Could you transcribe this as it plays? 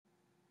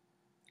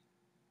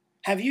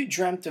Have you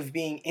dreamt of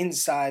being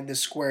inside the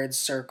squared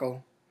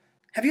circle?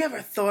 Have you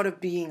ever thought of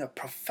being a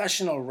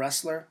professional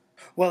wrestler?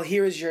 Well,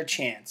 here is your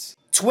chance.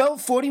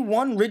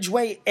 1241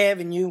 Ridgeway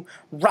Avenue,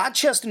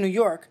 Rochester, New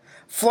York,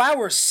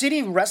 Flower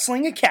City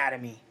Wrestling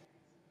Academy.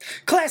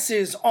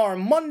 Classes are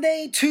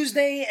Monday,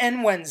 Tuesday,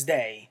 and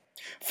Wednesday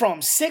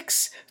from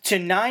 6 to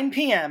 9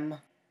 p.m.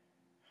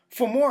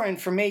 For more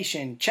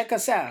information, check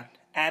us out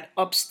at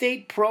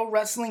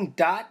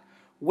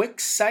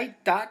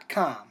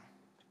upstateprowrestling.wixsite.com.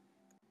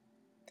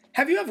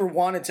 Have you ever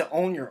wanted to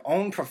own your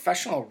own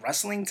professional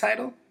wrestling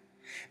title?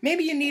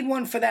 Maybe you need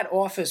one for that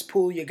office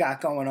pool you got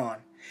going on.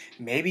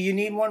 Maybe you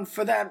need one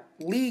for that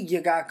league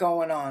you got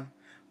going on.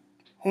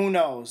 Who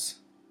knows?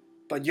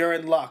 But you're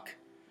in luck.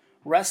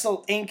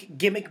 Wrestle Inc.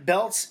 Gimmick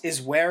Belts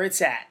is where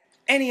it's at.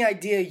 Any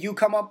idea you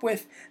come up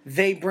with,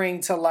 they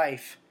bring to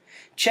life.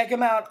 Check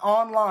them out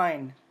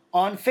online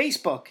on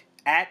Facebook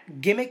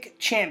at Gimmick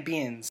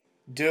Champions.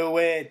 Do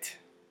it.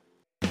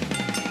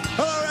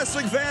 Hello,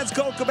 wrestling fans.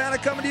 Colt Cabana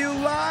coming to you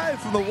live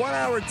from the 1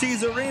 Hour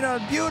Tease Arena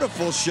in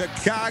beautiful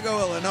Chicago,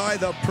 Illinois.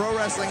 The pro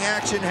wrestling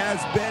action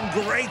has been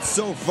great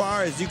so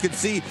far. As you can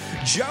see,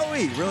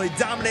 Joey really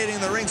dominating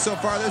the ring so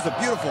far. There's a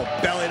beautiful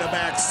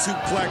belly-to-back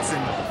suplex.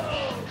 And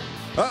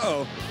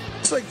uh-oh.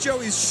 Looks like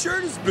Joey's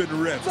shirt has been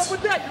ripped. What's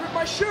up with that? You ripped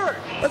my shirt.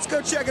 Let's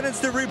go check an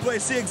instant replay,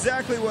 see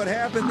exactly what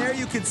happened. There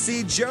you can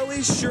see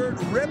Joey's shirt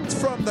ripped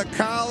from the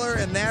collar,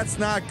 and that's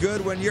not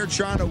good when you're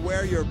trying to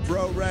wear your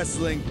pro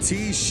wrestling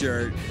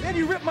t-shirt. Man,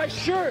 you ripped my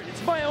shirt.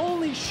 It's my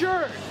only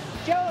shirt.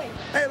 Joey.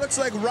 Hey, looks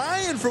like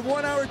Ryan from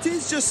 1 Hour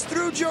Tees just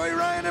threw Joey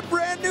Ryan a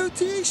brand new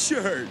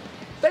t-shirt.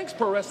 Thanks,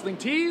 Pro Wrestling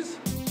Tees.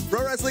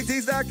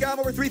 ProWrestlingTees.com,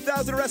 over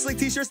 3,000 wrestling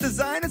t-shirts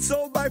designed and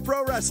sold by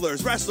pro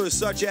wrestlers. Wrestlers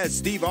such as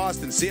Steve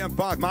Austin, CM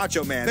Punk,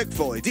 Macho Man, Mick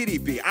Foley,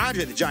 DDP,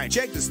 Andre the Giant,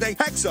 Jake the Snake,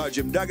 Hacksaw,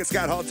 Jim Duggan,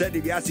 Scott Hall, Ted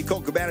DiBiase,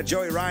 Colt Cabana,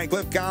 Joey Ryan,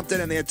 Cliff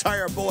Compton, and the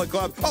entire Bullet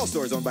Club. All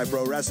stores owned by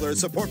pro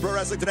wrestlers. Support pro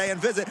wrestling today and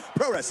visit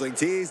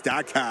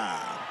ProWrestlingTees.com.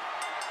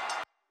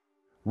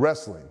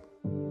 Wrestling.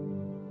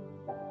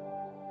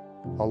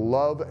 A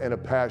love and a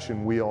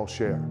passion we all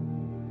share.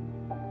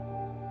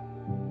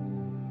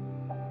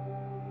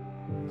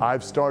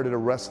 I've started a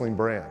wrestling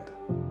brand,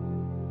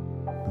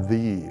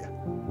 the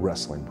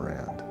wrestling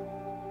brand.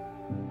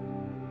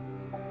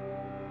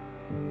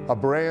 A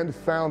brand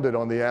founded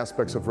on the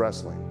aspects of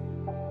wrestling.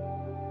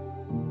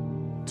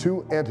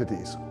 Two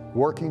entities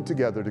working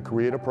together to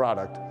create a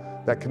product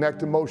that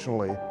connect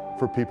emotionally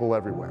for people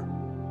everywhere.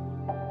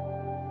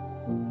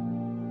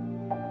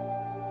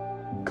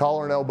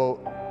 Collar and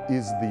Elbow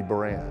is the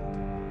brand.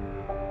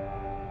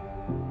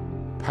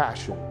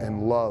 Passion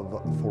and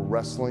love for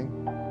wrestling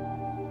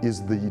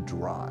is the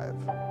drive.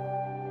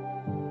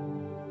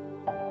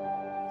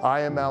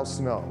 I am Al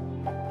Snow,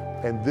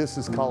 and this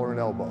is Collar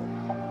and Elbow,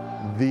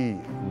 the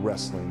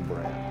wrestling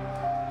brand.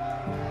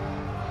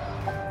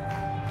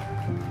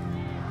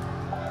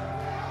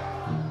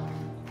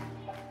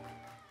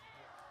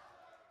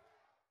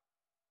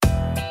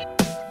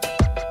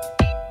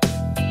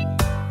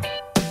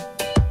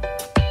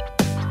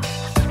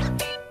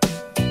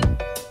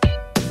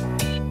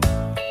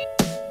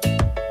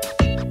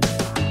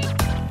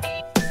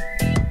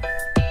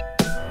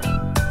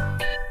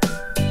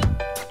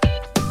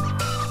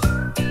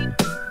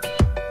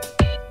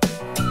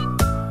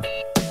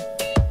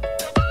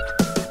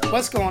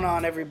 What's going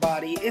on,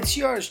 everybody? It's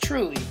yours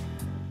truly,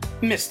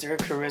 Mr.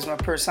 Charisma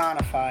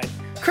Personified,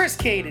 Chris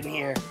Caden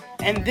here,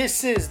 and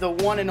this is the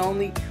one and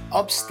only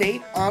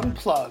Upstate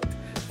Unplugged,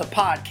 the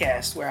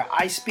podcast where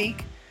I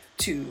speak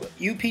to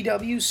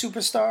UPW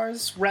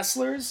superstars,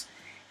 wrestlers,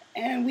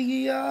 and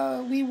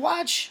we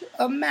watch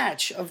a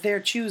match of their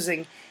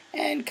choosing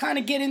and kind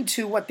of get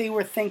into what they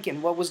were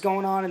thinking, what was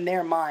going on in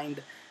their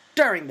mind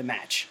during the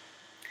match.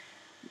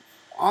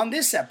 On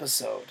this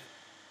episode,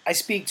 I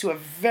speak to a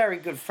very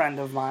good friend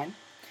of mine,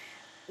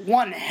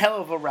 one hell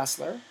of a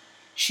wrestler.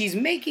 She's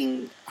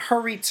making her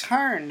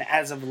return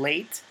as of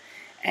late,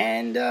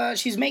 and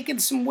she's making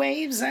some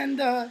waves,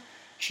 and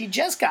she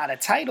just got a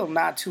title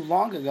not too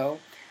long ago.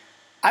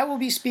 I will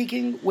be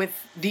speaking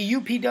with the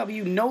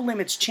UPW No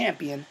Limits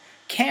champion,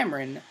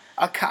 Cameron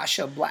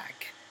Akasha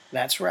Black.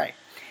 That's right.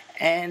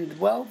 And,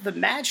 well, the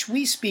match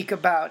we speak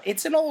about,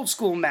 it's an old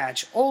school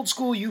match, old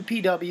school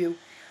UPW.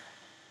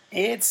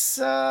 It's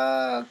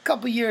a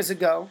couple years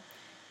ago.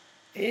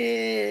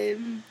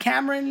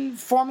 Cameron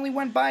formerly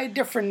went by a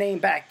different name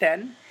back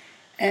then.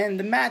 And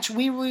the match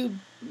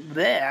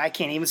I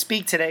can't even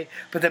speak today,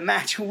 but the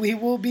match we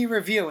will be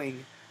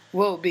reviewing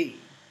will be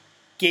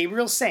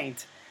Gabriel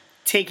Saint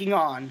taking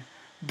on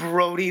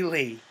Brody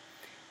Lee.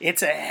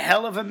 It's a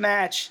hell of a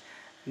match.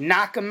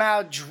 Knock him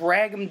out,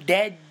 drag him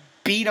dead,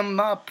 beat him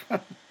up.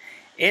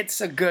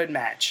 It's a good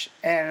match.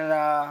 And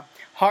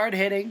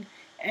hard-hitting.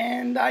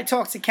 And I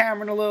talked to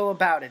Cameron a little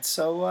about it,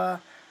 so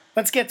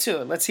let's get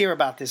to it. Let's hear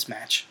about this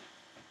match.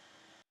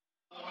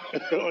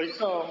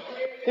 So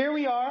here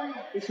we are.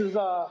 This is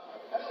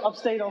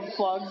Upstate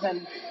Unplugged,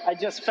 and I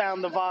just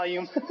found the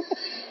volume because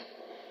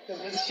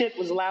this shit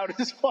was loud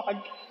as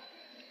fuck.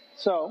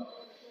 So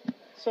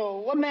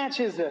what match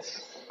is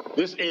this?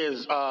 This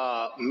is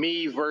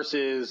me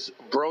versus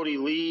Brody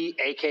Lee,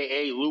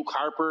 a.k.a. Luke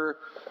Harper,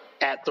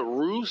 at the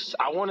Roost.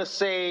 I want to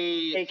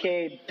say...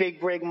 A.k.a.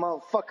 Big Rig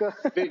motherfucker.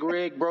 Big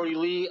Rig, Brody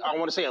Lee, I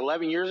want to say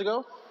 11 years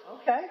ago.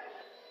 Okay.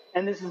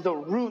 And this is the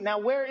Roost. Now,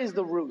 where is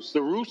the Roost?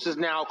 The Roost is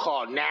now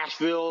called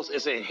Nashville's.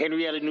 It's in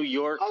Henrietta, New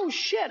York. Oh,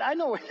 shit. I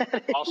know where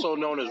that is. Also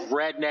known as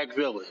Redneck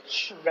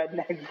Village.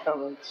 Redneck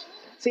Village.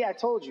 See, I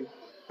told you.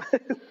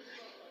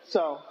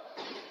 So...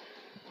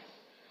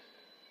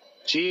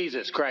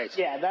 Jesus Christ.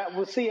 Yeah,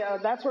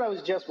 that's what I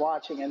was just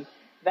watching, and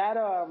that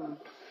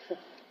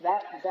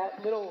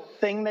little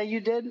thing that you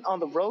did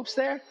on the ropes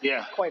there,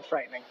 yeah, quite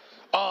frightening.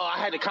 Oh, I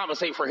had to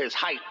compensate for his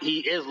height.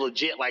 He is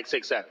legit like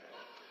 6'7".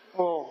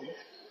 Oh,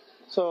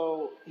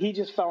 so he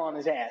just fell on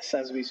his ass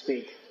as we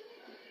speak,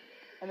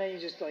 and then you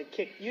just like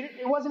kicked.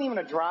 It wasn't even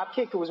a drop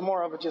kick. It was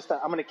more of a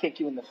I'm gonna kick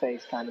you in the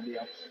face kind of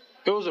deal.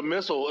 It was a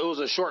missile. It was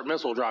a short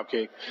missile drop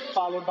kick,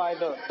 followed by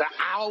the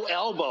ow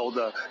elbow,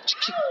 the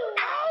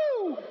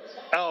ow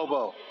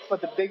elbow.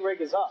 But the Big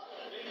Rig is up.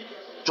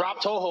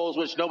 Drop toe holds,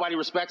 which nobody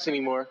respects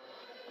anymore.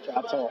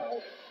 Drop toe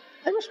hold.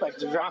 They respect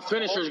the drop. My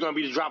finisher is going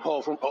to be the drop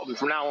hold from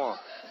now on.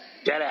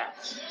 Dead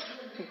ass.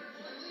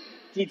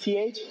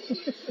 DTH.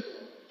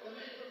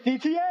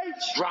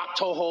 DTH. Drop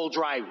toe hold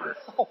driver.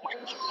 Oh my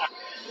god.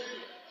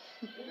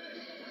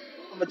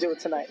 I'm gonna do it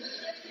tonight.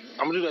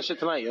 I'm gonna do that shit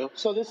tonight, yo.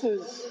 So this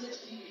was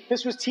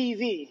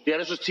TV. Yeah,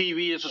 this was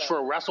TV. This was for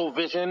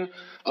WrestleVision,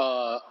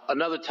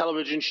 another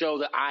television show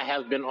that I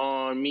have been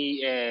on.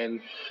 Me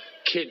and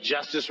Kid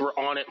Justice were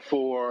on it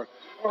for,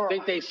 I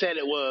think they said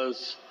it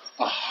was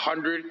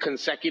 100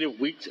 consecutive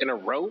weeks in a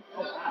row.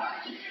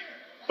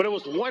 But it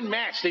was one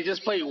match. They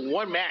just played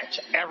one match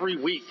every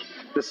week,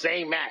 the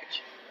same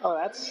match. Oh,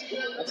 that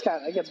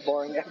gets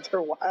boring after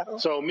a while.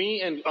 So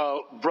me and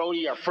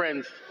Brody are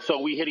friends,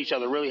 so we hit each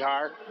other really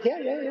hard.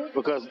 Yeah.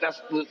 Because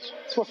that's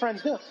what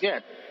friends do. Yeah,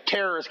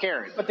 terror is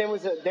caring. But there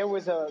was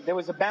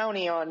a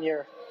bounty on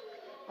your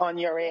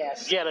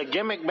ass. Yeah, the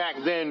gimmick back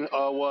then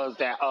was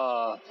that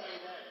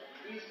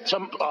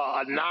some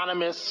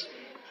anonymous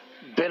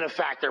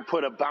benefactor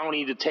put a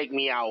bounty to take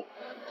me out.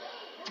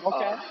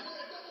 Okay.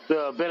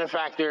 The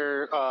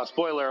benefactor,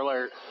 spoiler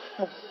alert,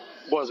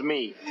 was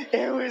me.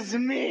 It was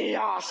me,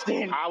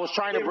 Austin. I was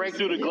trying to break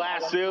through the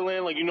glass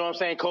ceiling, like, you know what I'm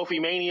saying, Kofi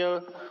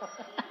Mania.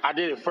 I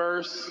did it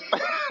first.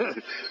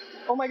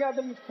 Oh my god.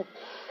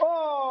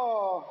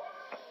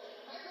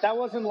 That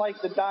wasn't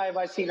like the dive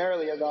I seen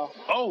earlier, though.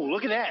 Oh,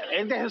 look at that.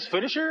 Ain't that his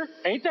finisher?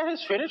 Ain't that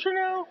his finisher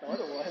now? I thought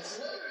it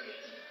was.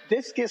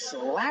 Discus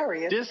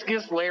Lariat.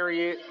 Discus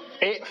Lariat.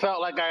 It felt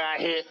like I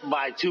got hit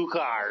by 2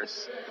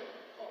 cars.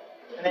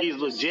 He's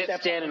legit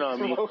standing on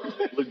me.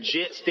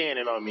 Legit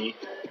standing on me.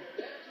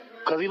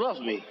 Because he loves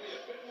me.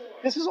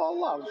 This is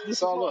all love. This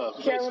is all love.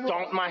 They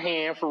stomped my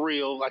hand for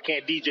real. I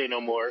can't DJ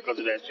no more because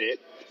of that shit.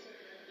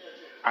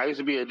 I used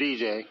to be a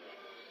DJ.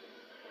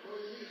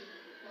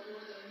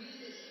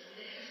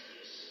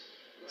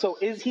 So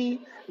is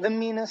he the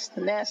meanest,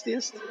 the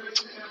nastiest?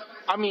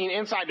 I mean,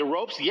 inside the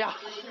ropes, yeah.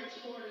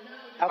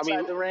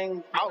 Outside the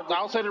ring?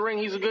 Outside the ring,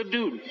 he's a good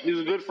dude. He's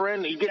a good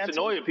friend. He gets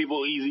annoyed at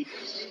people easy.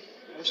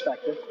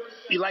 Respect it.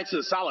 He likes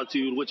his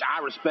solitude, which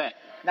I respect.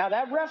 Now,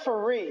 that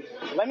referee,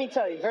 let me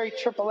tell you, very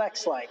Triple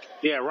X-like.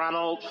 Yeah,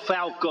 Ronaldo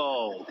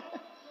Falco.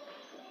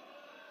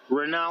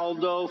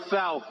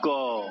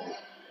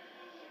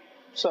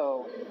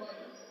 So,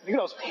 look at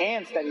those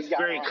pants that he's got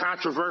Very on.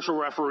 Controversial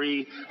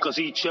referee because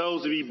he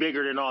chose to be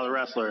bigger than all the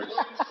wrestlers.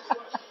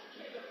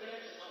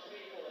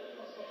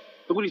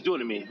 Look what he's doing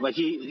to me. Like,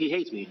 he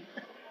hates me.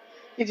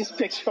 He just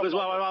picks you up.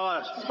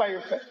 Watch. Just by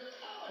your face.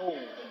 Oh.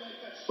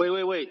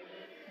 Wait.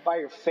 By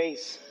your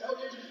face.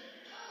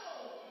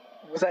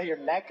 Was that your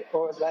neck,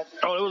 or was that...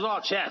 Oh, it was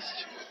all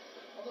chest.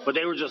 But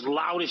they were just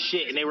loud as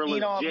shit, and they were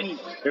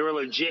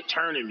legit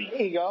turning me.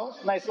 There you go.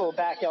 Nice little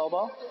back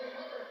elbow.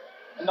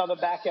 Another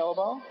back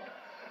elbow.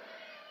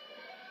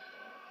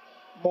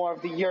 More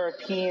of the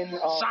European...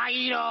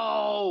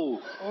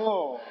 Saito!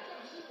 Oh.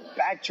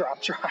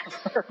 Backdrop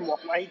driver.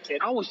 Like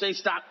it. I wish they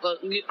stopped.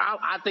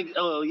 I think,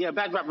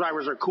 backdrop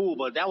drivers are cool,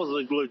 but that was a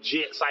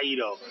legit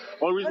Saito.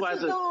 Only reason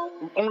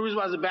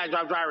why it's a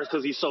backdrop driver is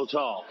because he's so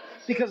tall.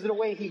 Because of the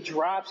way he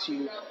drops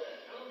you.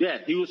 Yeah,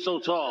 he was so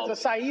tall. The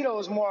Saito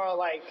is more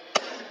like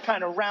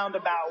kind of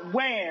roundabout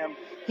wham.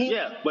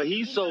 But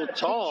he's so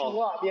tall.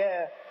 You up,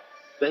 yeah.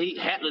 That he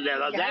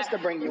has to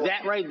bring you up.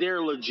 That right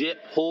there legit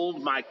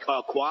pulled my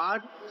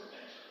quad.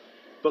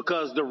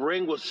 Because the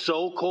ring was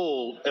so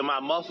cold and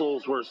my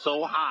muscles were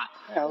so hot.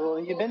 Yeah, well,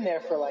 you've been there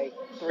for like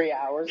 3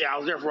 hours. Yeah, I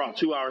was there for about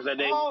 2 hours that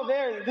day. Oh,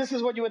 this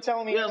is what you were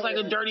telling me. Yeah, it's like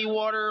a dirty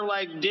water,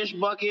 like dish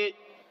bucket.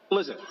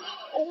 Listen.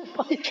 Oh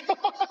my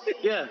god.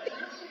 Yeah,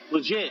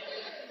 legit.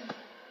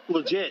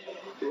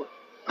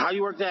 How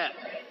you work that?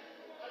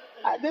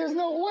 There's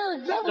no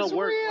work. That was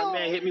real. My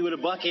man hit me with a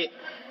bucket.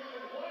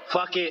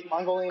 Fuck it.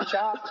 Mongolian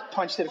chop,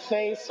 punch to the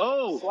face.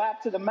 Oh.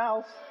 Slap to the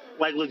mouth.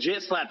 Like,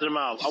 legit slapped to the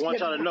mouth. I want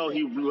y'all to know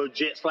he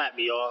legit slapped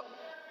me, y'all.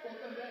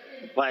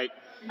 Like,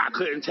 I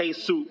couldn't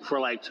taste soup for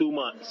like 2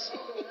 months.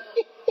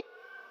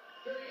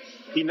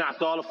 He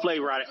knocked all the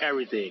flavor out of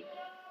everything.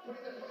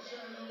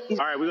 All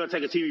right, we're going to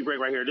take a TV break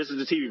right here. This is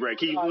the TV break.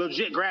 He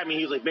legit grabbed me.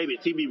 He was like, baby,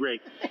 TV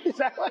break. Is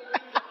that what?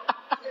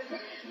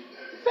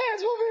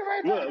 Fans, we'll be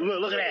right back.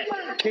 Look at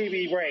that.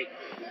 TV break.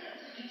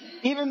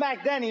 Even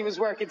back then, he was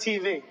working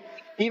TV.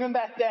 Even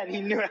back then,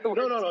 he knew how to work.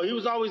 No. He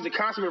was always the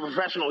consummate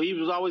professional. He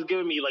was always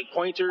giving me, like,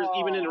 pointers.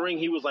 Even in the ring,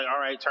 he was like, all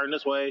right, turn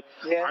this way.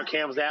 Yeah. Our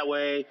cam's that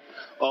way.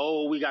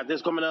 Oh, we got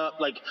this coming up.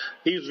 Like,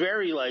 he was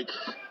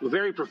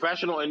very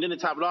professional. And then to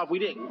top it off, we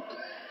didn't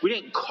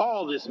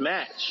call this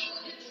match.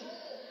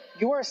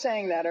 You were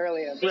saying that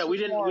earlier. Yeah, we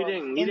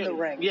didn't. In the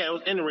ring. Yeah, it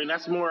was in the ring.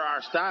 That's more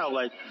our style.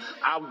 Like,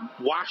 I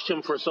watched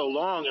him for so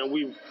long, and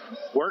we've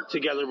worked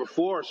together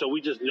before, so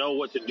we just know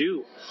what to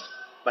do.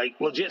 Like,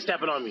 legit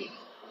stepping on me.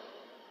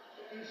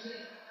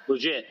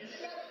 Legit.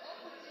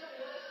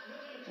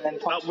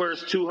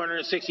 Upwards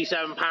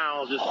 267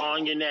 pounds just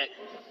on your neck.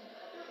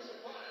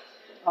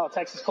 Oh,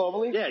 Texas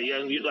Cloverleaf?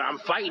 Yeah. I'm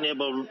fighting it,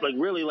 but like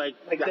really, like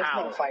there's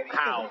how? No fighting.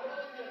 How?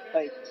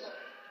 Like,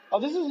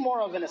 this is more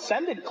of an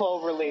ascended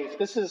Cloverleaf.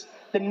 This is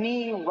the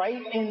knee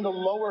right in the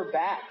lower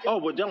back. Oh,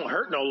 but don't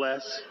hurt no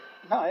less.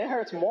 No, it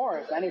hurts more,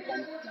 if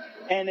anything.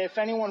 And if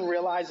anyone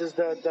realizes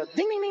the ding,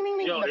 ding, ding, ding,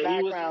 ding in the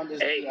background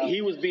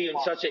he was being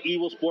such an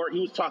evil sport. He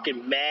was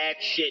talking mad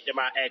shit to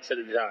my ex at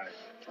the time.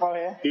 Oh,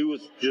 yeah? He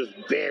was just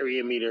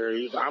burying me to her.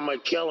 He was, I'm going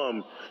to kill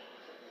him.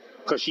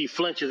 Because she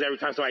flinches every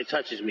time somebody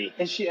touches me.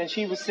 And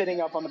she was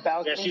sitting up on the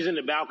balcony? Yeah, she's in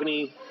the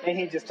balcony. And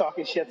he just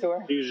talking shit to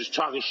her? He was just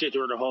talking shit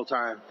to her the whole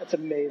time. That's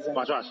amazing.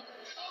 Watch.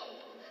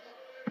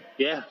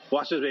 Yeah,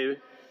 watch this, baby.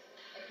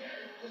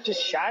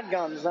 Just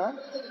shotguns, huh?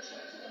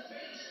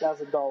 That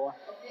was a dull one.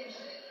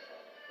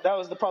 That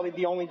was probably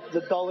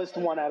the dullest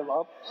one out of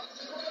up.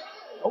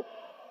 Oh,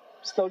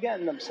 still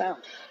getting them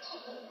sound.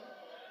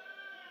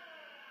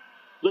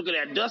 Look at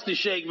that dusty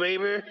shake,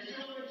 baby.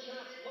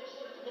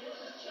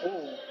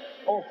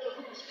 Oh,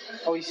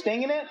 he's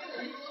stinging it?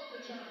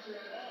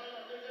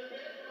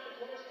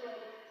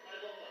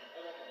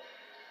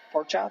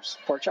 Pork chops?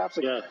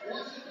 Yeah.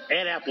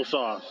 And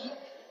applesauce.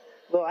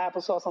 Little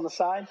applesauce on the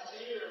side.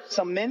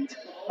 Some mint.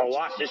 Oh,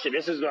 watch this shit.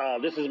 This is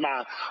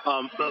my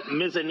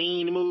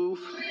mezzanine move.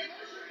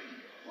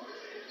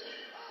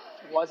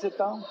 Was it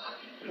though?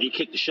 You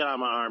kicked the shit out of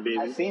my arm, baby.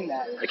 I seen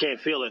that. I can't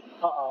feel it.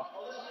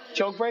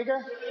 Choke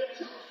breaker?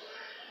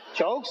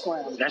 Choke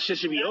slam. That shit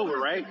should be over,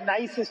 right?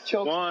 Nicest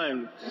choke.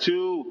 1,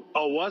 2.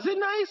 Oh, was it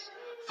nice?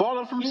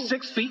 Falling from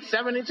 6 feet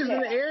 7 inches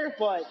in the air?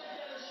 But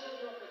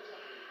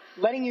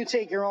letting you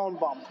take your own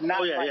bump.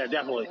 Not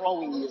definitely.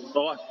 Throwing you.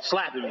 Oh,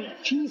 slapping me.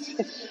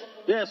 Jesus.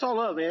 Yeah, it's all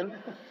love, man.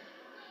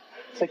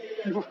 It's like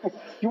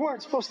you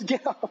weren't supposed to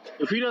get up.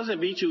 If he doesn't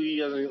beat you, he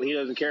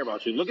doesn't care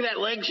about you. Look at that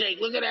leg shake.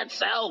 Look at that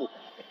cell.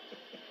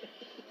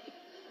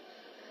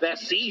 That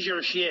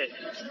seizure shit.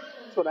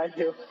 That's what I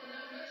do.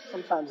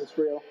 Sometimes it's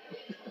real.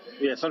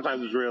 Yeah,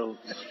 sometimes it's real.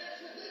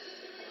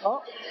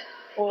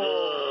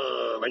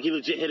 Like he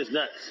legit hit his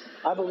nuts.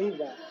 I believe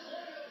that.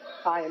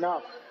 High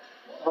enough.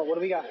 Oh, what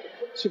do we got?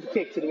 Super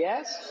kick to the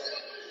ass.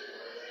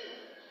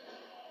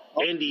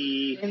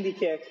 Indie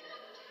kick.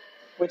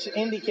 Which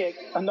indie kick,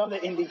 another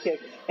indie kick.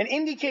 An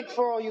indie kick,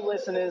 for all you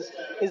listeners,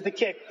 is the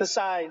kick, the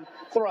side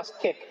thrust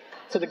kick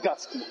to the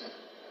gutski.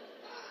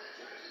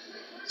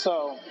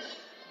 So,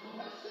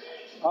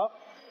 up.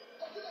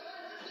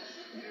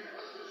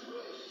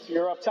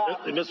 You're up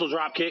top. The missile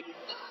drop kick.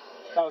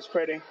 That was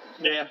pretty.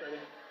 Yeah.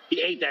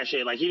 He ate that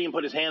shit. Like, he didn't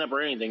put his hand up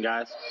or anything,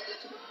 guys.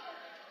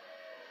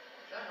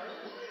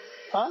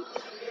 Huh?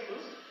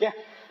 Yeah.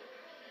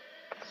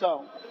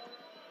 So,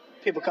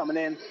 people coming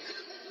in,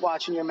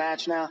 watching your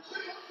match now.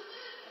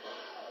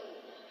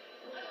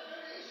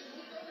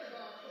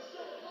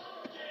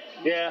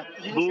 Yeah.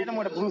 You just hit him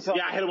with a blue thunder.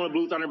 Yeah, I hit him with a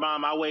blue thunder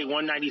bomb. I weighed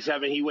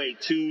 197. He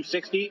weighed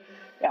 260.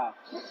 Yeah.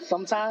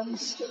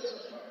 Sometimes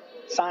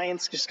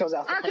science just goes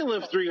out. I can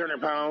lift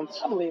 300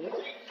 pounds. I believe it.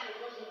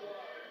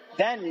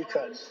 Then you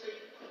could.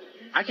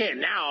 I can't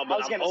now,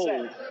 but I'm old.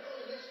 Say.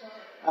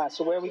 All right,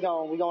 so where are we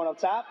going? We going up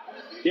top?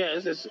 Yeah,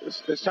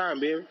 it's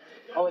time, baby.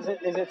 Oh, is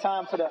it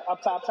time for the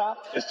up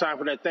top? It's time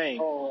for that thing.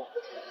 Oh,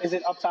 is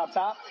it up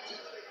top?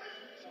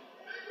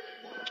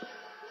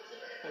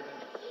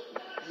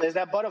 There's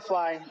that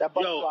butterfly.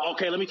 Yo,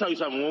 okay, let me tell you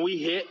something. When we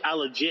hit, I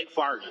legit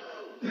farted.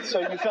 So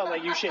you felt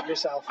like you shit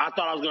yourself? I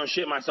thought I was going to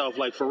shit myself,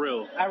 like, for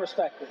real. I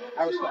respect it.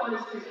 There's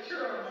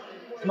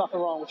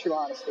nothing wrong with your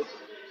honesty.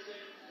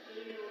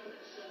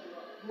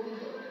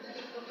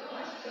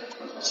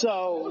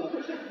 So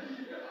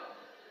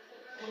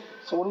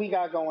what do we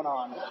got going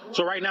on?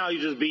 So right now,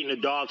 you're just beating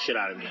the dog shit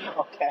out of me.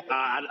 Okay.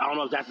 I don't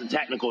know if that's the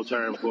technical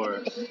term for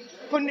it.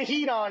 Putting the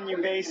heat on you,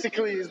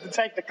 basically, is the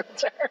technical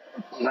term.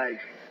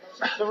 Like...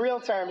 The real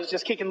term is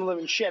just kicking the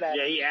living shit out of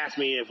you. Yeah, he asked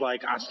me if,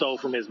 like, I stole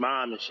from his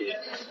mom and shit.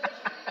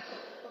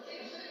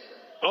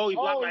 Oh, he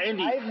blocked my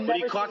indie, but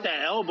he caught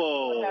that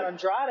elbow. That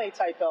Andrade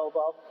type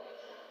elbow.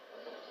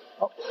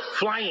 Oh.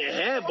 Flying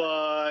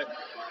headbutt.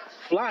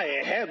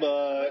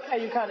 Yeah,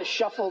 you kind of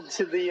shuffled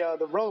to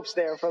the ropes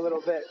there for a little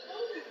bit.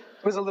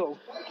 It was a little.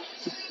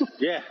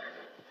 Yeah.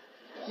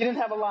 You didn't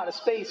have a lot of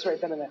space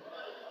right then and there.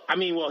 I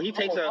mean, well, he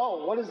takes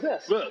what is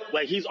this? Look,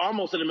 like he's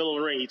almost in the middle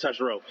of the ring. He touched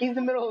the rope. He's in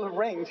the middle of the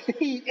ring.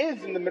 He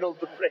is in the middle of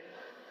the ring.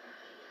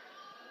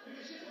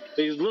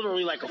 He's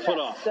literally like a foot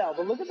off. Cell,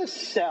 but look at the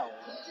cell.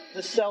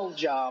 The cell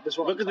job is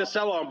what. Look at the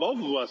cell on both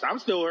of us. I'm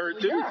still hurt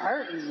too. You're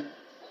hurting.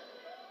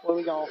 What are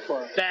we going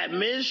for? That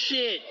Miz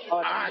shit.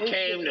 I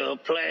came to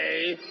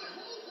play.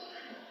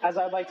 As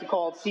I'd like to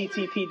call it,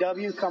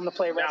 CTPW, come to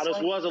play wrestling. Now,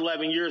 this was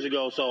 11 years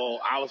ago, so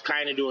I was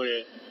kind of doing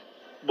it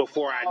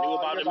before I knew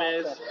about the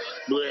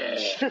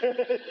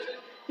Miz.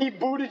 He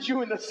booted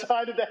you in the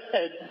side of the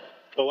head.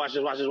 Oh, watch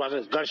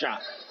this.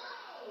 Gunshot.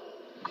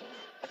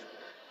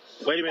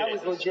 Wait a minute.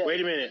 That was legit.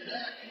 Wait a minute.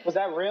 Was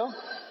that real?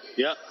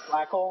 Yep.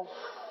 Black hole?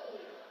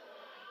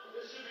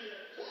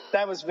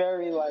 That was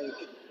very, like...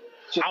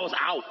 I was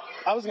out.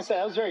 I was going to say,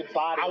 that was very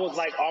body. I was,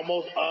 like,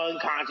 almost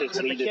unconscious. Was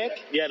it the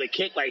kick? Yeah, the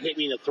kick, like, hit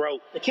me in the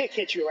throat. The kick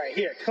hit you right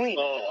here, clean.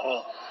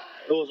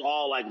 It was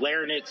all, like,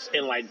 larynx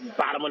and, like,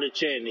 bottom of the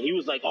chin. He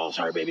was like, oh,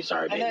 sorry, baby.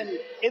 And then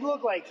it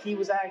looked like he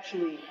was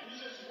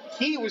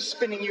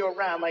spinning you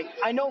around. Like,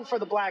 I know for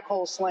the black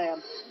hole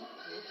slam,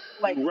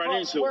 like,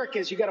 work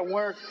is you got to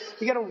roll.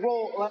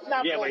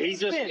 Not yeah, roll, but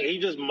he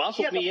just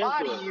muscled me into it. He had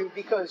to body you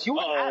because you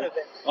were out of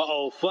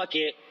it. Fuck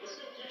it.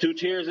 2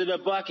 tears in the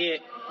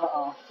bucket.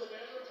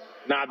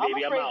 Nah,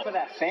 baby, I'm out. For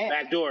that fan.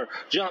 Back door.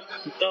 Jump.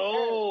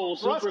 Oh,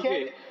 super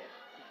kick.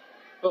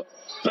 That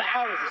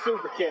was a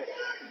super kick.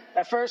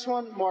 That first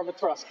one, more of a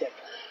thrust kick.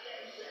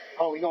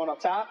 Oh, we going up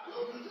top?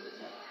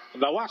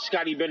 Now watch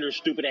Scotty Bender's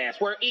stupid ass.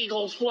 Where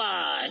eagles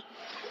fly.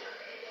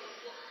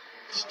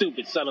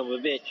 Stupid son of a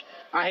bitch.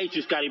 I hate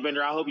you, Scotty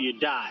Bender. I hope you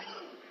die.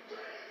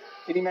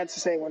 Did he meant to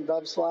say when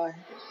doves fly?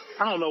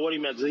 I don't know what he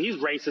meant to say. He's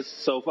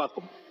racist, so fuck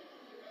him.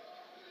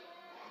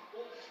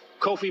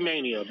 Kofi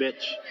Mania,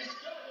 bitch.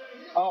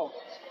 Oh.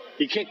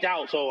 He kicked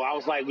out, so I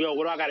was like, yo,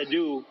 what do I got to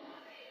do?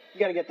 You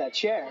got to get that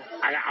chair.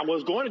 I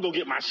was going to go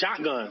get my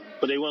shotgun,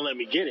 but they wouldn't let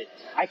me get it.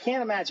 I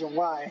can't imagine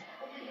why.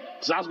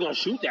 So I was going to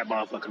shoot that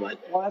motherfucker. Like,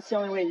 well, that's the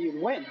only way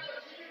you'd win.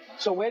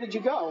 So where did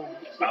you go?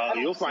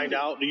 You'll find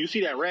out. Do you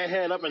see that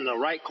redhead up in the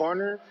right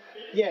corner?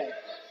 Yeah.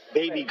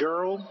 Baby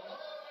girl.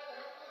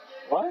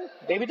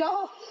 What? Baby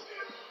doll?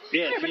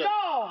 Yeah. Baby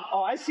doll!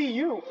 Oh, I see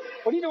you.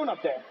 What are you doing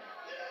up there?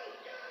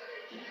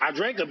 I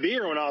drank a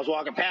beer when I was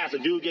walking past. A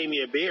dude gave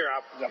me a beer.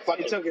 I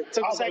fucking took a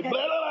second.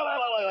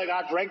 Like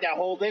I drank that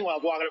whole thing while I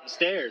was walking up the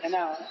stairs. And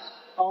now,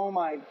 oh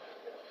my.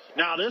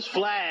 Now this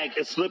flag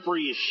is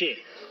slippery as shit.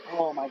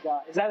 Oh my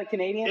God! Is that a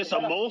Canadian? It's a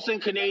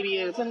Molson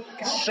Canadian,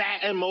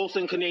 satin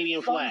Molson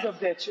Canadian flag. Sons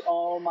of bitch!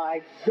 Oh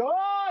my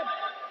God!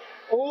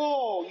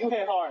 Oh, you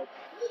hit hard.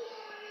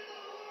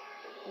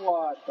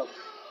 What the?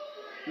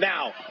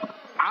 Now,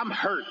 I'm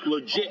hurt,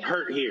 legit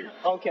hurt here.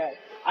 Okay,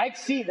 I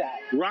see that.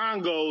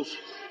 Ron goes,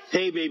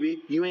 hey,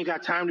 baby, you ain't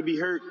got time to be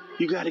hurt.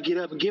 You got to get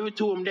up and give it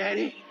to him,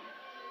 daddy.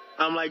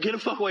 I'm like, get the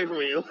fuck away from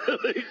me.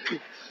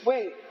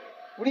 Wait,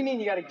 what do you mean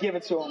you got to give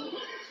it to him?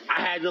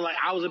 I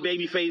was a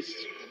baby face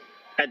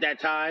at that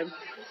time.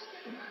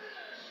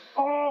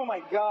 Oh,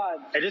 my God.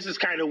 And this is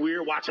kind of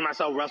weird, watching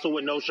myself wrestle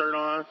with no shirt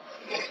on,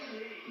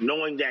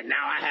 knowing that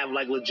now I have,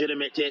 like,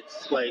 legitimate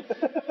tits. Like,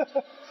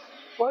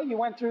 well, you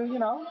went through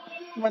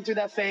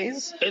that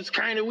phase. It's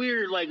kind of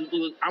weird. Like,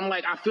 I'm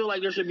like, I feel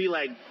like there should be,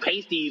 like,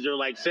 pasties or,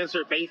 like,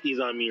 censored pasties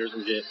on me or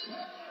some shit.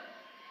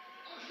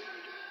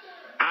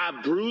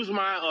 I bruised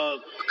my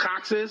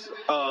coccyx.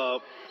 I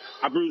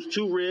bruised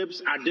 2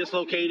 ribs. I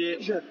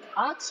dislocated. Your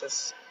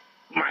coccyx?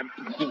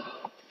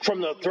 From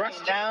the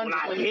thrust down when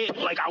I hit,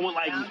 like I went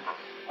like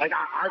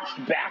I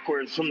arched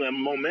backwards from the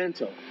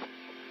momentum.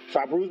 So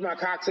I bruised my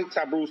coccyx.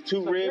 I bruised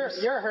 2 ribs.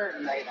 You're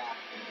hurting right now.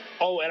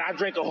 Oh, and I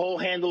drank a whole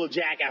handle of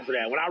Jack after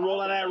that. When I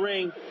rolled out of that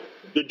ring,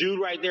 the dude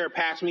right there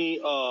passed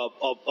me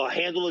a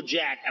handle of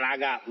Jack, and I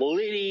got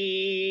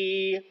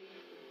litty.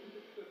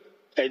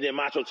 And then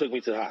Macho took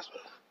me to the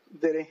hospital.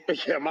 Did he?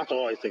 Yeah, Macho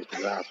always takes me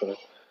to the hospital.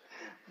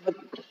 But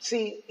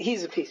see,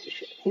 he's a piece of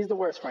shit. He's the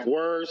worst friend.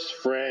 Worst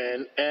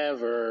friend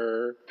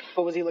ever.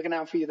 But was he looking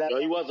out for you that night? No,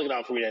 he was looking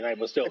out for me that night,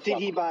 but still. But did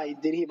he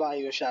buy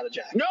you a shot of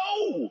Jack? No!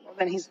 Well,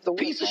 then he's the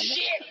worst piece of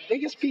shit.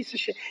 Biggest piece of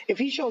shit. If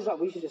he shows up,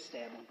 we should just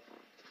stab him.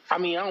 I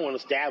mean, I don't want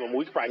to stab him.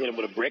 We could probably hit him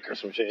with a brick or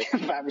some shit.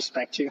 I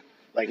respect you.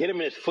 Like, hit him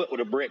in his foot with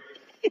a brick.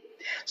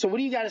 So what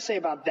do you got to say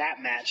about that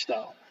match,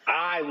 though?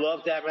 I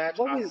love that match.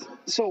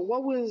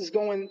 What was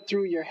going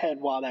through your head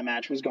while that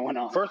match was going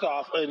on? First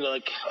off,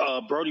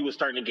 Brody was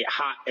starting to get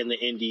hot in the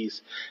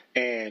indies,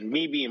 and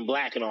me being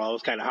black and all, it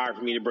was kind of hard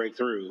for me to break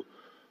through.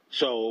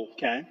 So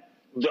okay.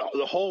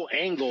 The whole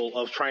angle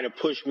of trying to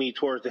push me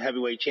towards the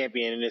heavyweight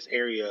champion in this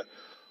area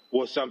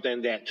was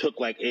something that took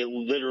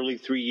literally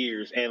 3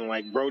 years, and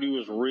like Brody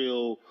was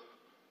real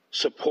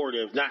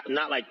supportive.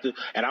 Not like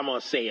and I'm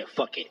gonna say it,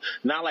 fuck it,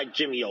 not like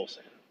Jimmy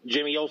Olsen.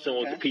 Jimmy Olsen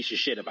was a piece of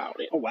shit about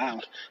it. Oh, wow.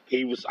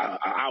 He was,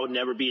 I would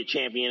never be a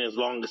champion as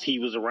long as he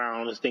was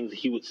around. There's things that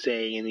he would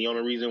say, and the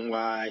only reason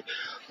why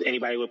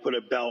anybody would put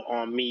a belt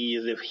on me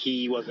is if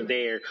he wasn't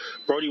there.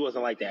 Brody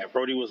wasn't like that.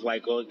 Brody was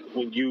like,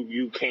 when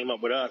you came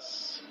up with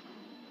us,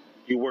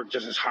 you worked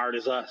just as hard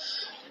as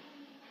us.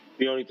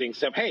 The only thing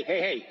except,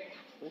 hey,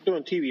 We're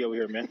doing TV over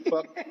here, man.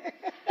 Fuck.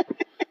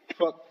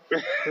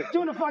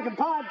 Doing a fucking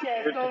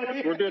podcast over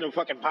here. We're doing a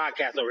fucking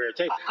podcast over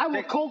here. I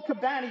will Colt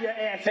Cabana your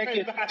ass.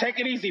 Take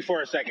it easy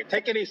for a second.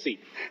 Take it easy.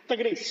 Take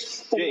it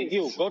easy. Yeah,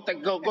 you go take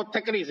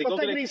it easy. Go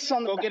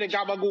get a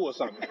gabagoo or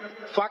something.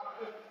 Fuck.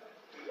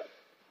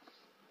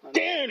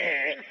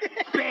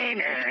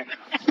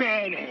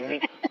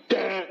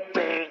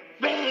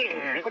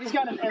 But he's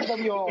got an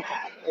NWO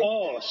hat.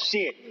 Oh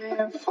shit.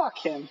 Man, fuck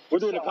him. We're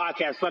doing a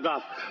podcast. Fuck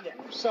off. Yeah,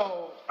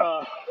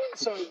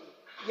 so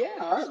yeah,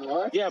 all right,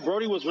 well, yeah,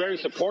 Brody was very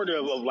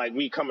supportive of like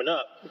me coming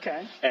up.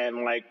 Okay.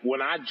 And like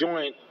when I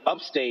joined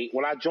Upstate,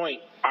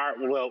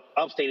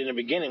 Upstate in the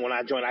beginning,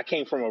 I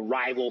came from a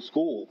rival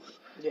school.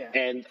 Yeah.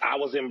 And I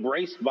was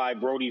embraced by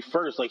Brody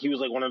first. Like he was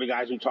like one of the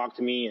guys who talked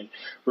to me and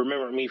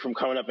remembered me from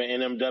coming up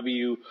in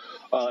NMW.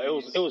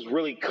 It was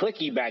really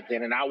cliquey back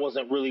then, and I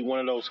wasn't really one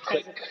of those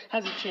click.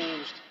 Has it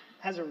changed?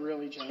 Has it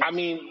really changed? I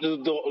mean,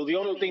 the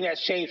only thing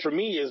that's changed for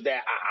me is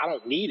that I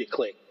don't need a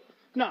click.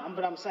 No,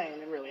 but I'm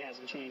saying it really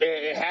hasn't changed.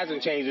 It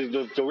hasn't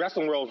changed. The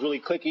wrestling world is really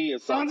cliquey.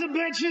 Sons of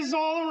bitches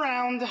all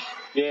around.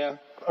 Yeah,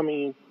 I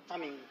mean,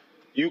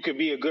 you could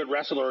be a good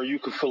wrestler or you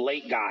could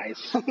fillet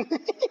guys.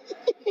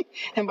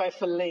 And by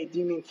fillet, do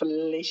you mean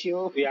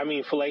fellatio? Yeah, I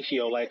mean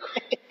fellatio, like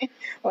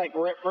like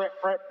rip.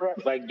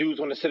 Like dudes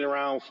want to sit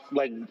around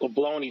like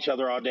blowing each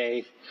other all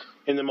day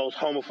in the most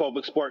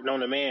homophobic sport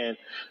known to man,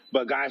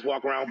 but guys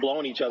walk around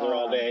blowing each other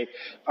all day.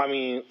 I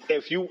mean,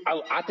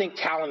 I think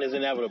talent is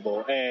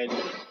inevitable, and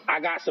I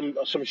got some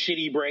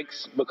shitty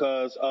breaks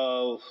because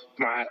of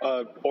my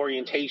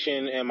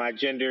orientation and my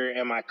gender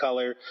and my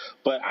color,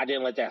 but I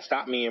didn't let that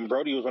stop me, and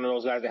Brody was one of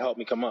those guys that helped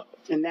me come up.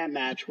 In that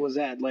match, was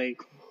that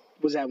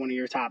one of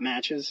your top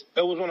matches?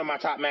 It was one of my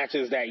top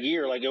matches that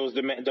year. Like, it was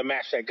the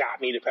match that got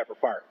me to Pepper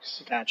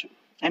Parks. Gotcha.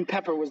 And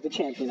Pepper was the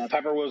champion at the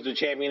time. Pepper was the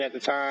champion at the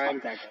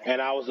time,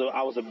 and I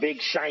was a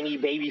big shiny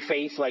baby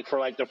face like for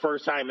like the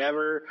first time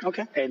ever.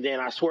 Okay. And then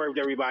I swerved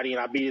everybody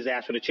and I beat his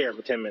ass with a chair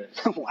for 10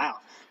 minutes. Wow,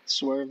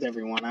 swerved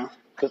everyone, huh?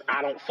 Because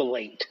I don't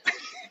fillet.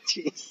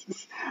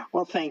 Jesus.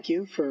 Well, thank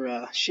you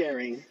for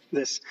sharing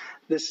this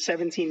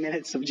 17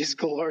 minutes of just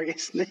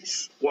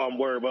gloriousness. Well, I'm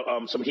worried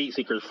about some heat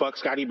seekers. Fuck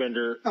Scotty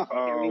Bender.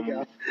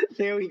 Oh,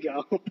 there we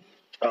go.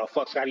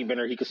 Fuck Scotty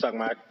Bender. He could suck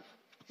my.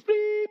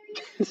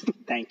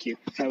 Thank you.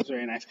 That was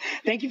very nice.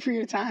 Thank you for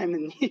your time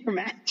and your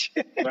match.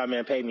 Right,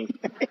 man, pay me.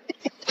 I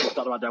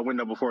thought about that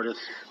window before this.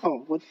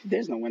 Oh, well,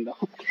 there's no window.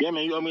 Yeah,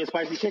 man, you owe me a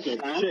spicy chicken.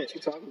 I know what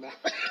you're talking about.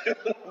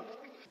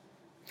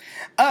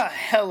 A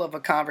hell of a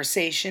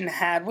conversation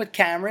had with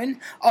Cameron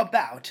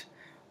about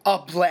a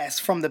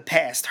blast from the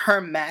past,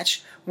 her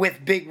match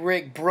with Big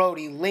Rig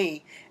Brody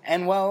Lee.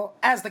 And well,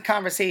 as the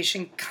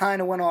conversation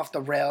kind of went off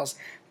the rails,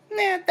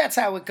 that's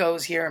how it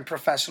goes here in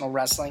professional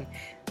wrestling.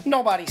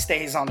 Nobody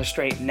stays on the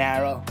straight and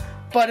narrow,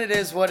 but it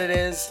is what it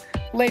is.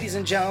 Ladies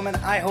and gentlemen,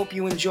 I hope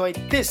you enjoyed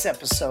this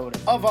episode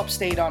of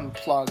Upstate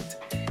Unplugged.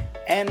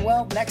 And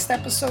well, next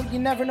episode, you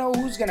never know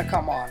who's going to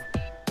come on.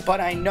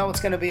 But I know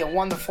it's going to be a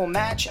wonderful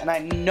match, and I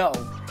know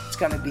it's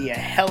going to be a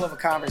hell of a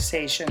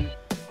conversation.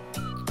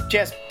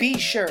 Just be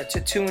sure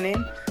to tune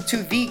in to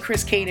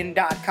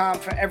thechriscaden.com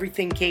for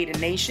everything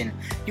Caden Nation.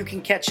 You can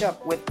catch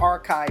up with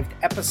archived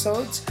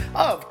episodes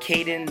of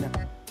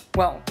Caden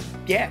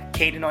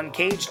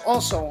Uncaged,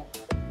 also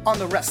on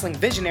the Wrestling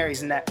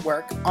Visionaries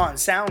Network on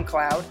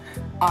SoundCloud,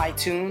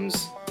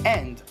 iTunes,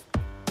 and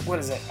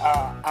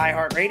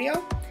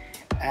iHeartRadio?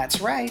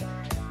 That's right.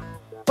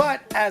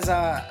 But as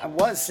I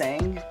was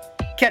saying,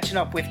 catching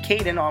up with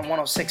Caden on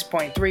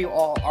 106.3,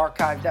 all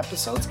archived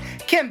episodes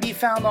can be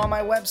found on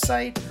my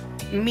website,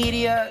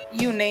 media,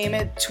 you name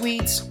it,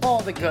 tweets,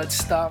 all the good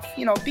stuff.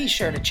 Be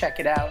sure to check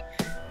it out.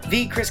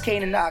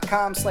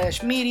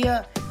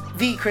 thechriscaden.com/media,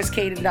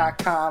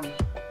 thechriscaden.com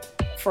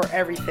for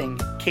everything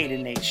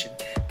Caden Nation.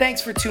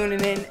 Thanks for tuning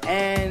in,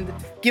 and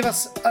give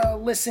us a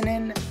listen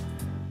in,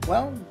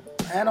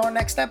 at our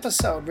next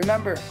episode.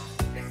 Remember,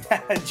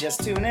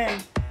 just tune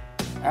in.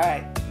 All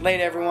right,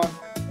 later everyone.